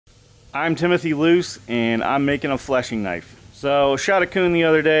I'm Timothy Luce, and I'm making a fleshing knife. So shot a coon the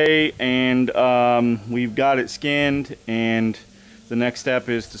other day, and we've got it skinned, and the next step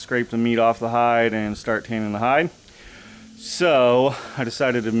is to scrape the meat off the hide and start tanning the hide. So I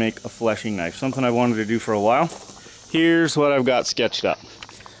decided to make a fleshing knife, something I wanted to do for a while. Here's what I've got sketched up.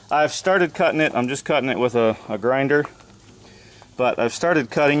 I've started cutting it. I'm just cutting it with a grinder, but I've started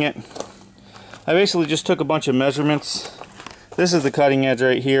cutting it. I basically just took a bunch of measurements. This is the cutting edge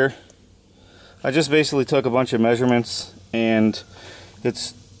right here. I just basically took a bunch of measurements, and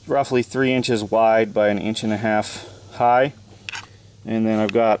it's roughly 3 inches wide by 1.5 inches high. And then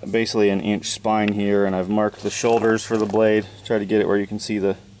I've got basically an inch spine here, and I've marked the shoulders for the blade. Try to get it where you can see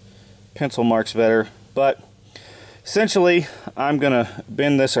the pencil marks better. But essentially, I'm gonna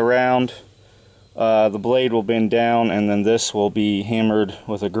bend this around. The blade will bend down, and then this will be hammered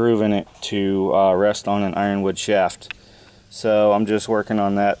with a groove in it to rest on an ironwood shaft. So I'm just working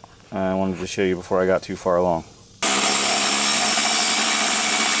on that. I wanted to show you before I got too far along.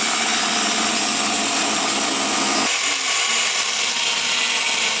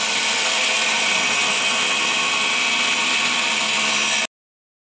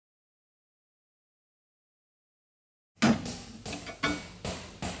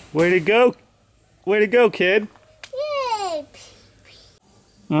 Way to go! Way to go, kid! Yay!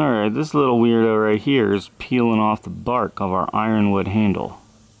 Alright, this little weirdo right here is peeling off the bark of our ironwood handle.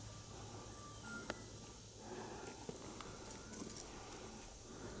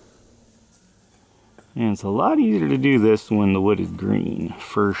 And it's a lot easier to do this when the wood is green,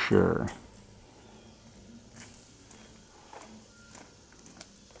 for sure.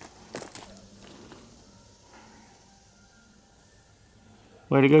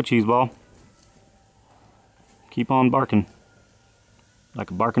 Way to go, Cheeseball. Keep on barking.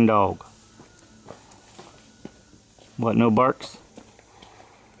 Like a barking dog. What, no barks?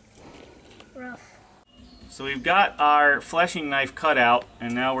 Rough. So we've got our fleshing knife cut out,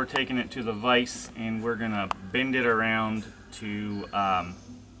 and now we're taking it to the vise, and we're gonna bend it around to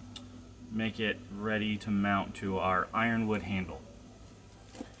make it ready to mount to our ironwood handle.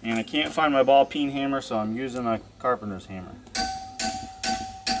 And I can't find my ball peen hammer, so I'm using a carpenter's hammer.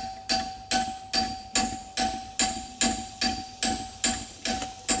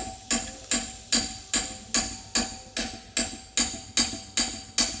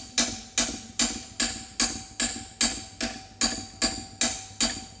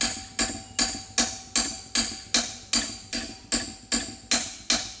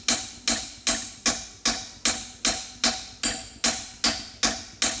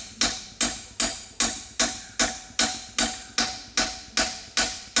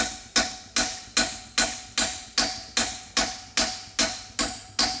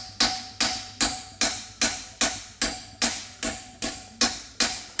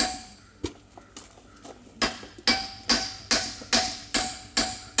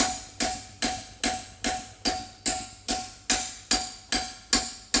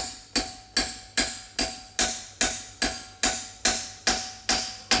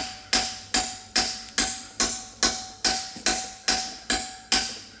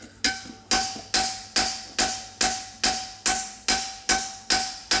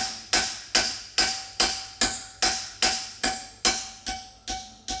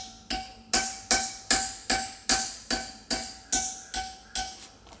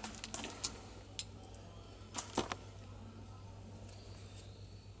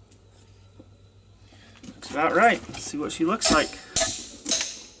 About right. Let's see what she looks like.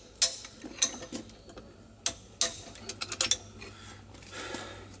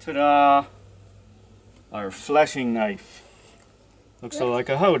 Ta-da! Our fleshing knife. Looks like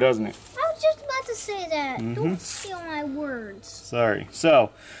a hoe, doesn't it? I was just about to say that. Don't steal my words. Sorry.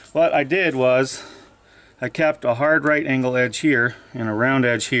 So, what I did was I kept a hard right angle edge here and a round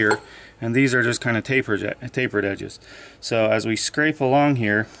edge here, and these are just kind of tapered edges. So as we scrape along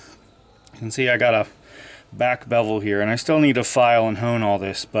here, you can see I got a back bevel here, and I still need to file and hone all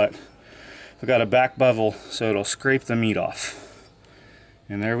this, but I've got a back bevel so it'll scrape the meat off.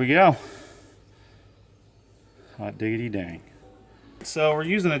 And there we go. Hot diggity dang. So we're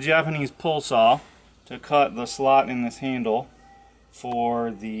using a Japanese pull saw to cut the slot in this handle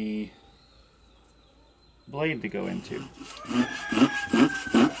for the blade to go into.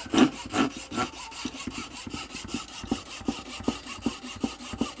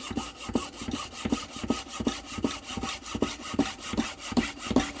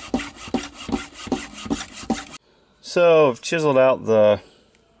 So I've chiseled out the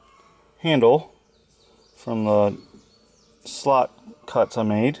handle from the slot cuts I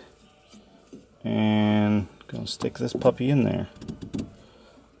made, and gonna stick this puppy in there.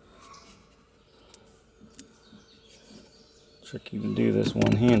 tricky to do this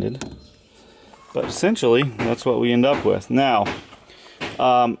one-handed. But essentially, that's what we end up with. Now,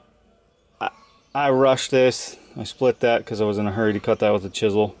 I rushed this. I split that because I was in a hurry to cut that with a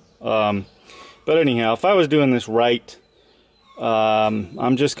chisel. But anyhow, if I was doing this right,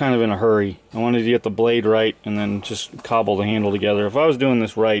 I'm just kind of in a hurry. I wanted to get the blade right and then just cobble the handle together. If I was doing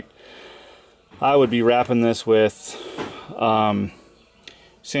this right, I would be wrapping this with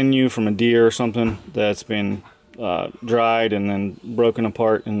sinew from a deer or something that's been dried and then broken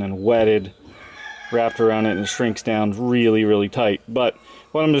apart and then wetted, wrapped around it, and it shrinks down really, really tight. But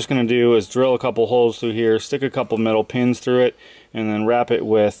what I'm just going to do is drill a couple holes through here, stick a couple metal pins through it, and then wrap it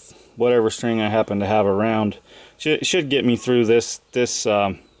with whatever string I happen to have around. Should get me through this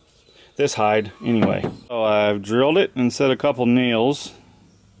hide anyway. So I've drilled it and set a couple nails,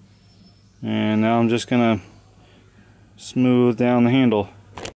 and now I'm just going to smooth down the handle.